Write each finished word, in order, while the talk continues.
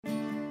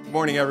Good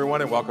morning,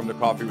 everyone, and welcome to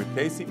Coffee with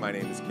Casey. My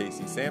name is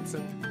Casey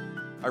Sampson.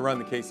 I run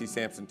the Casey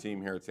Sampson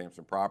team here at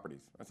Sampson Properties.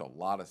 That's a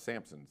lot of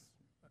Sampsons.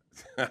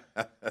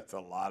 That's a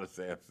lot of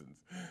Sampsons.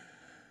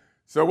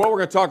 So what we're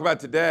going to talk about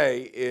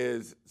today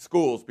is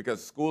schools,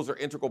 because schools are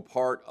an integral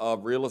part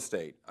of real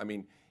estate. I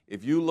mean,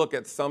 if you look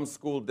at some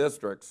school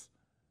districts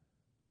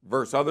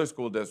versus other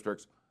school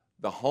districts,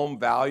 the home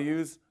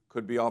values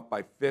could be off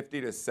by 50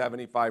 to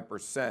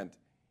 75%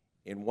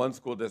 in one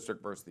school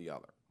district versus the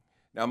other.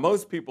 Now,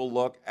 most people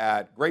look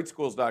at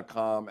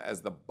greatschools.com as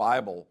the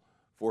Bible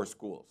for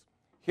schools.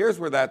 Here's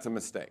where that's a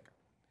mistake.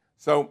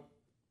 So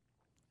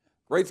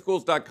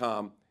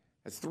greatschools.com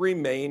has three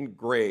main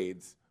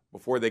grades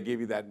before they give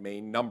you that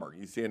main number.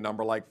 You see a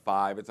number like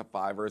 5, it's a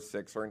 5 or a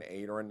 6 or an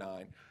 8 or a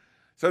 9.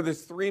 So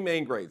there's three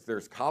main grades.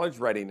 There's college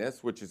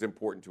readiness, which is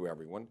important to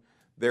everyone.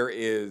 There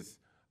is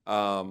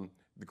the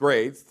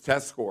grades,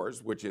 test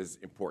scores, which is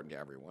important to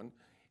everyone.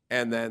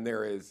 And then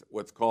there is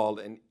what's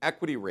called an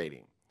equity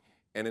rating.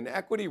 And an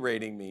equity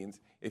rating means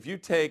if you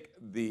take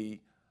the,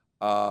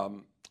 I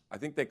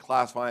think they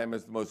classify them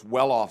as the most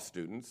well-off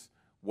students,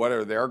 what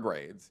are their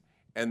grades,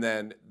 and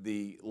then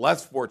the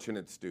less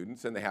fortunate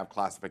students, and they have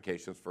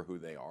classifications for who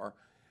they are,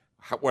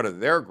 what are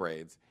their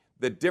grades.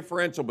 The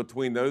differential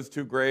between those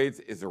two grades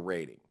is a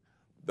rating.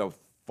 The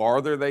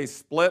farther they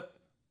split,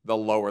 the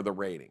lower the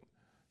rating.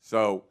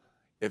 So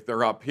if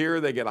they're up here,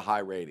 they get a high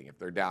rating. If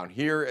they're down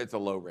here, it's a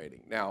low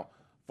rating. Now,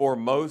 for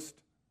most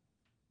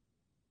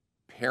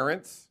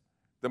parents,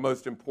 the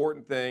most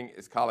important thing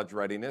is college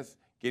readiness,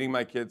 getting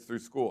my kids through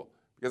school.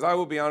 Because I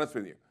will be honest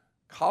with you,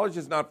 college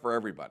is not for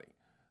everybody.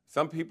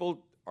 Some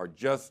people are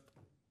just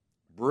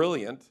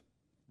brilliant,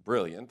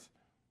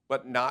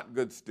 but not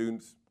good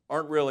students,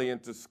 aren't really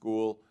into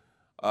school.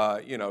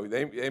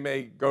 They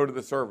may go to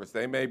the service.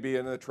 They may be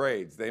in the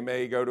trades. They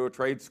may go to a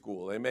trade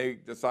school. They may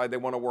decide they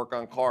want to work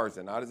on cars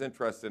and not as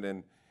interested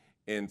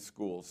in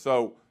school.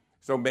 So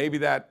maybe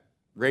that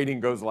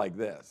rating goes like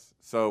this.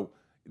 So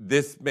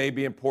this may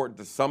be important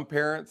to some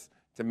parents.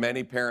 To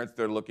many parents,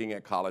 they're looking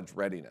at college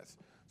readiness.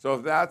 So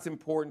if that's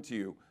important to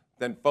you,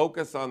 then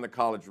focus on the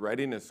college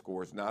readiness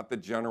scores, not the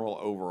general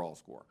overall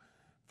score.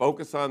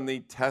 Focus on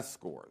the test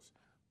scores.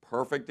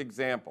 Perfect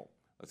example.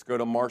 Let's go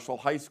to Marshall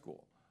High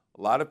School.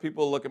 A lot of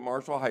people look at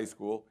Marshall High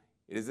School.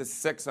 It is a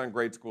 6 on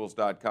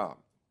greatschools.com.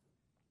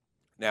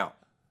 Now,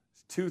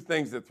 there's two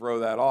things that throw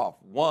that off.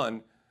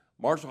 One,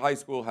 Marshall High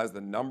School has the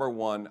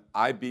 #1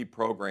 IB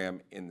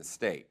program in the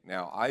state.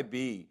 Now,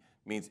 IB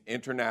means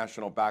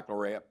International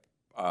Baccalaureate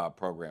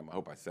Program. I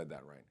hope I said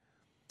that right.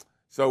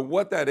 So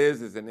what that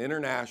is an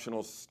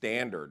international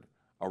standard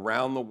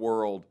around the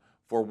world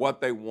for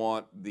what they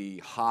want the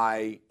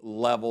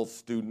high-level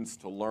students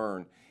to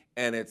learn,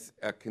 and it's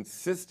a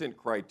consistent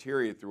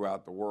criteria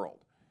throughout the world.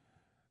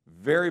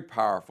 Very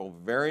powerful,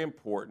 very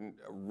important,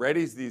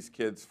 readies these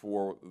kids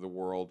for the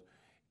world,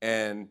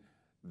 and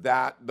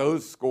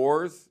those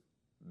scores,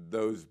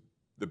 the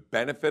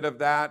benefit of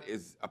that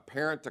is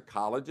apparent to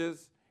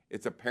colleges.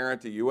 It's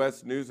apparent to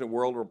U.S. News and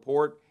World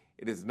Report.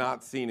 It is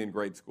not seen in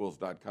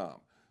greatschools.com.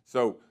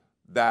 So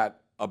that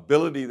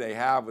ability they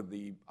have with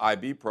the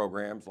IB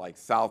programs like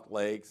South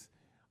Lakes,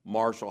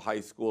 Marshall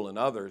High School, and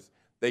others,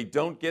 they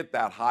don't get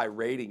that high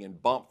rating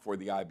and bump for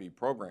the IB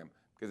program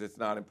because it's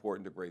not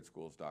important to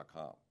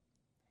greatschools.com.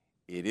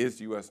 It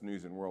is U.S.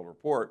 News and World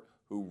Report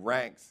who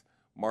ranks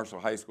Marshall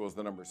High School as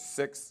the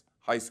 #6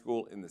 high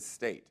school in the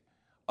state,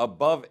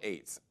 above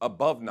 8s,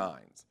 above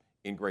 9s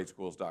in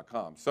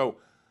greatschools.com. So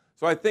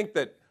I think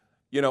that,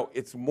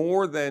 it's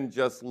more than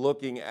just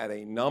looking at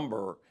a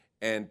number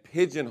and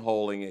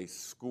pigeonholing a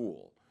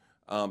school.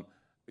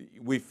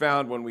 We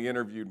found when we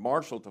interviewed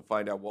Marshall to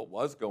find out what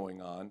was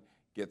going on,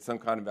 get some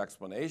kind of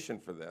explanation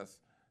for this,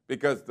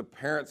 because the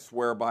parents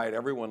swear by it,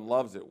 everyone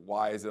loves it.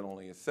 Why is it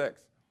only a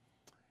 6?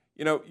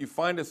 You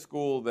find a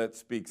school that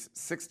speaks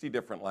 60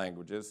 different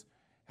languages,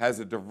 has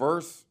a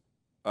diverse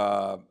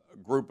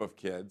group of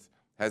kids,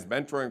 has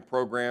mentoring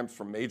programs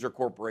from major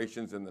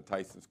corporations in the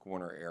Tysons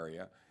Corner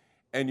area,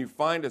 and you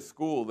find a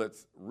school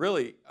that's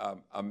really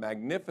a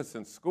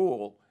magnificent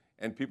school,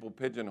 and people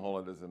pigeonhole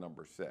it as a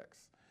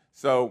 #6.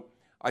 So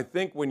I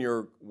think when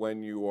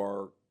you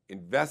are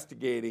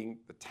investigating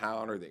the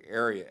town or the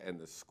area and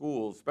the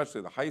schools,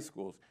 especially the high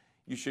schools,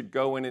 you should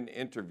go in and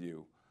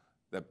interview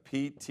the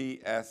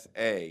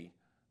PTSA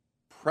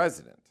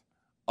president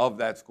of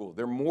that school.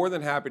 They're more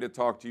than happy to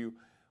talk to you.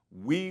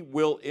 We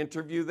will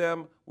interview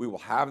them. We will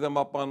have them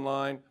up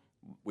online.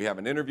 We have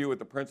an interview with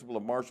the principal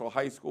of Marshall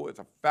High School. It's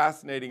a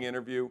fascinating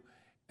interview.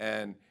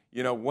 And,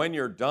 when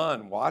you're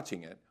done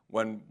watching it,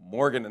 when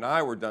Morgan and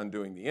I were done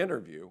doing the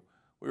interview,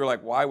 we were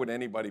like, why would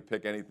anybody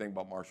pick anything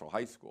but Marshall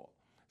High School?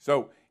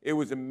 So it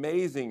was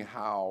amazing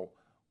how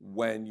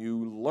when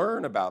you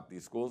learn about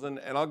these schools, and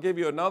I'll give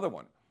you another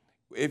one.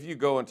 If you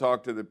go and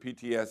talk to the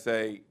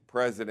PTSA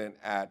president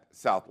at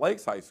South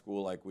Lakes High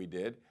School like we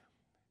did,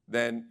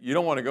 then you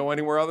don't want to go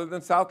anywhere other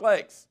than South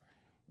Lakes,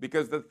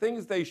 because the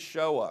things they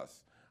show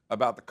us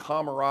about the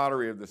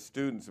camaraderie of the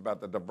students, about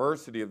the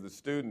diversity of the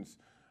students,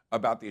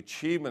 about the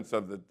achievements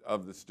of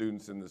the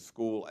students in the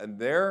school and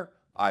their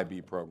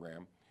IB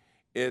program,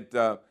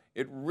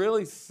 It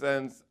really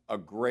sends a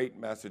great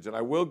message. And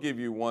I will give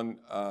you one,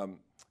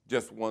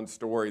 just one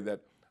story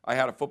that I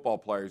had a football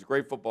player. He's a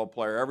great football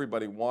player.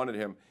 Everybody wanted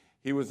him.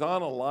 He was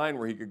on a line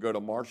where he could go to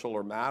Marshall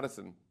or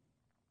Madison.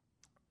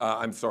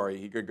 I'm sorry,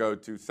 he could go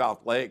to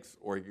South Lakes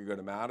or he could go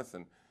to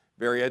Madison.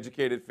 Very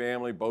educated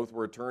family. Both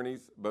were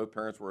attorneys. Both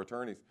parents were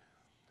attorneys.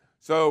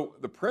 So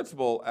the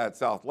principal at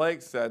South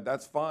Lakes said,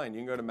 that's fine,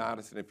 you can go to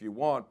Madison if you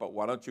want, but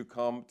why don't you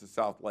come to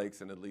South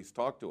Lakes and at least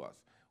talk to us?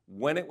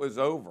 When it was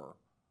over,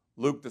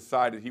 Luke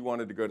decided he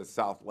wanted to go to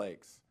South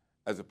Lakes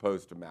as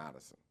opposed to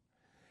Madison.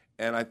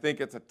 And I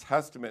think it's a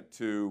testament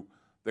to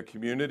the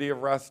community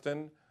of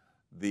Reston,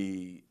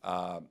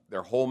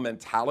 their whole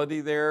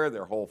mentality there,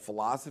 their whole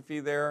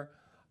philosophy there.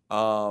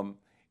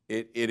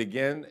 It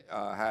again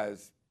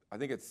has, I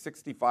think it's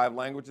 65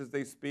 languages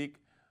they speak.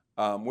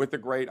 With a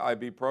great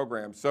IB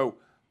program. So,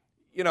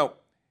 you know,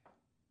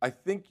 I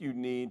think you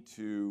need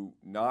to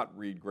not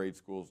read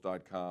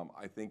gradeschools.com.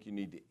 I think you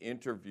need to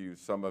interview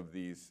some of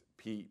these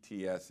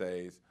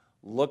PTSAs,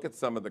 look at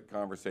some of the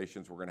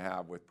conversations we're going to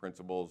have with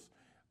principals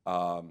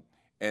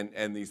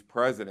and these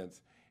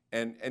presidents,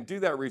 and do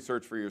that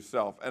research for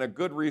yourself. And a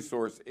good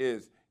resource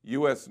is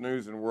U.S.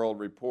 News and World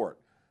Report.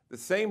 The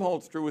same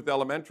holds true with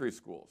elementary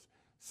schools.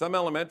 Some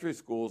elementary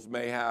schools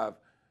may have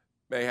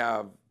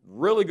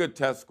really good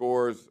test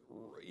scores,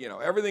 you know,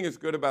 everything is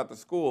good about the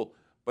school,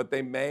 but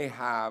they may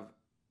have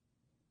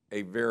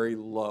a very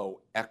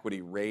low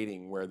equity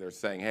rating where they're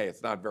saying, hey,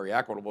 it's not very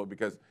equitable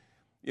because,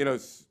 you know,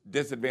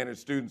 disadvantaged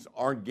students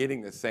aren't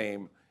getting the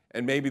same,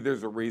 and maybe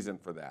there's a reason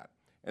for that.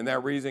 And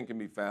that reason can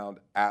be found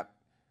at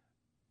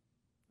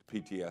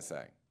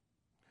PTSA.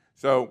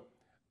 So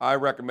I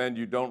recommend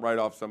you don't write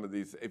off some of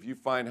these. If you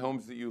find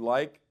homes that you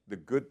like, the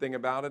good thing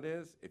about it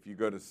is if you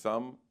go to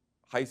some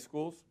high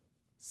schools,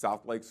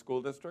 South Lake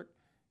School District,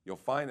 you'll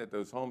find that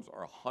those homes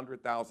are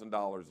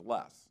 $100,000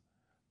 less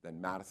than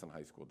Madison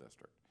High School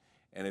District.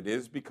 And it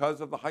is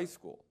because of the high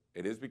school.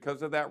 It is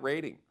because of that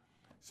rating.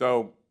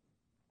 So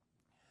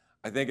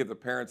I think if the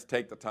parents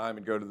take the time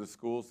and go to the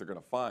schools, they're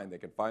going to find, they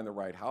can find the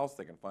right house,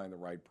 they can find the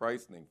right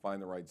price, and they can find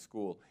the right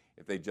school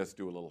if they just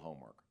do a little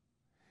homework.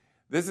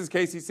 This is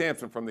Casey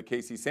Sampson from the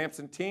Casey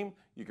Sampson team.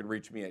 You can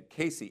reach me at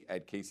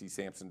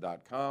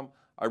casey@caseysampson.com.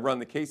 I run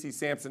the Casey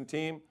Sampson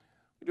team.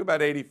 We do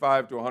about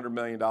 $85 to $100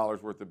 million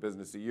worth of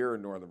business a year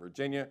in Northern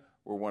Virginia.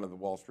 We're one of the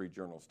Wall Street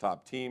Journal's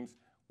top teams.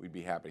 We'd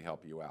be happy to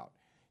help you out.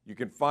 You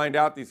can find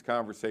out these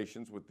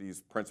conversations with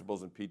these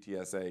principals and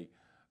PTSA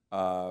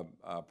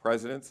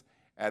presidents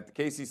at the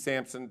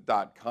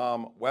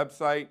caseysampson.com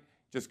website.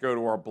 Just go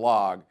to our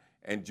blog,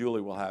 and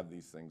Julie will have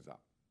these things up.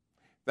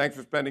 Thanks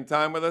for spending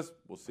time with us.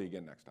 We'll see you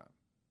again next time.